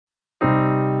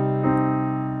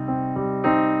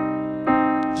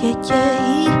Yeah,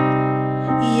 yeah,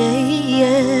 yeah,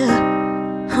 yeah.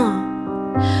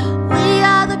 We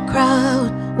are the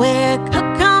crowd, we're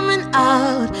coming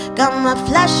out. Got my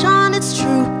flash on, it's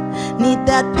true. Need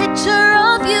that picture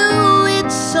of you,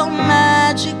 it's so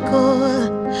magical.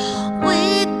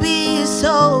 We'd be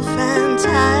so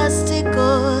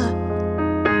fantastical.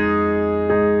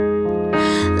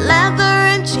 Leather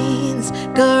and jeans,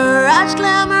 garage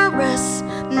glamorous.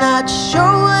 Not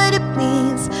sure what it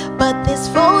means, but this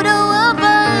photo of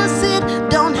us, it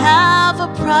don't have a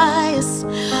price.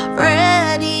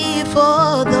 Ready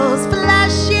for those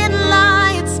flashing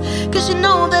lights, 'cause you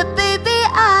know that baby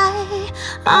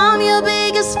I'm your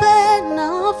biggest fan.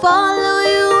 I'll follow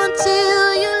you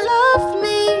until you love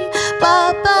me.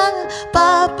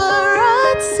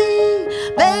 Paparazzi,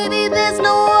 baby, there's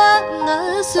no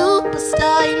other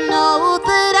superstar. You know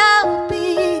that I'll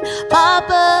be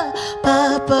paparazzi.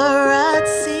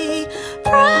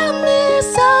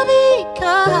 Promise I'll be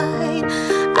kind.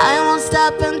 I won't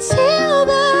stop until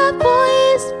that boy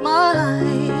is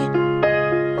mine.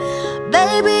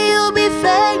 Baby, you'll be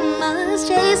famous.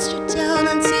 Chase you down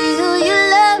until you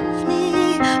love me.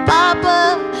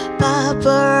 Paparazzi.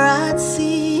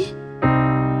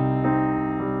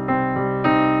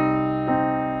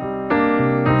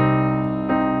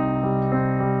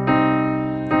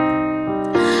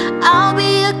 I'll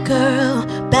be a girl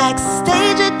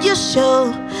backstage at your show.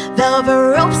 Velvet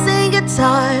ropes and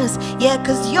guitars. Yeah,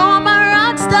 'cause you're my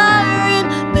rock star. In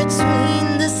between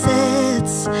the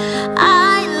sets,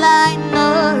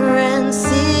 eyeliner and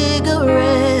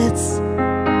cigarettes.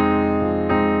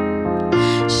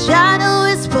 Shadow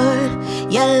whispered,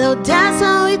 yellow dance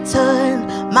when we turn.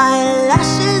 My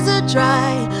lashes are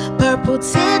dry, purple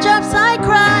teardrops I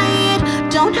cry. It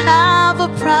don't have a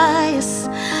price.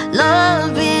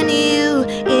 Loving you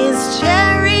is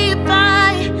cherry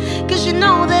pie, 'cause you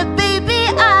know that baby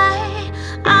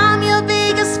I'm your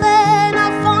biggest fan.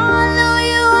 I'll follow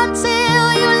you until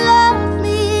you love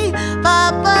me.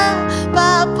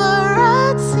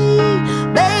 Paparazzi,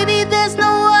 baby, there's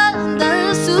no other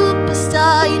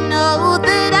superstar. You know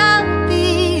that I'll be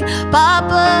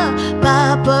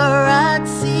paparazzi.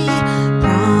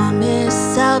 Promise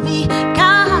I'll be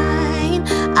kind.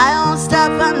 I won't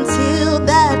stop until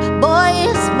that boy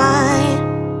is mine.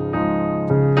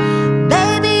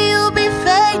 Baby, you'll be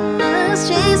famous.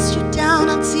 Chase you down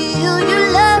until you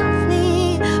love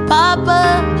me.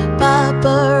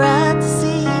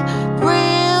 Paparazzi,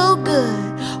 real good.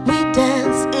 We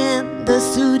dance in the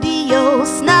studio.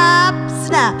 Snap,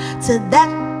 snap to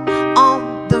that on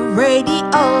the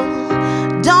radio.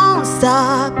 Don't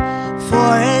stop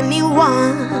for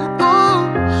anyone.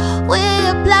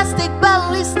 We're plastic, but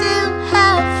we still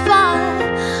have fun.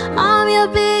 I'm your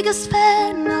biggest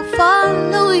fan. I'll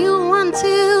follow you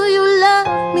until you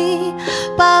love me.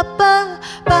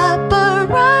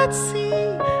 Paparazzi,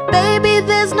 baby,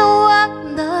 there's no one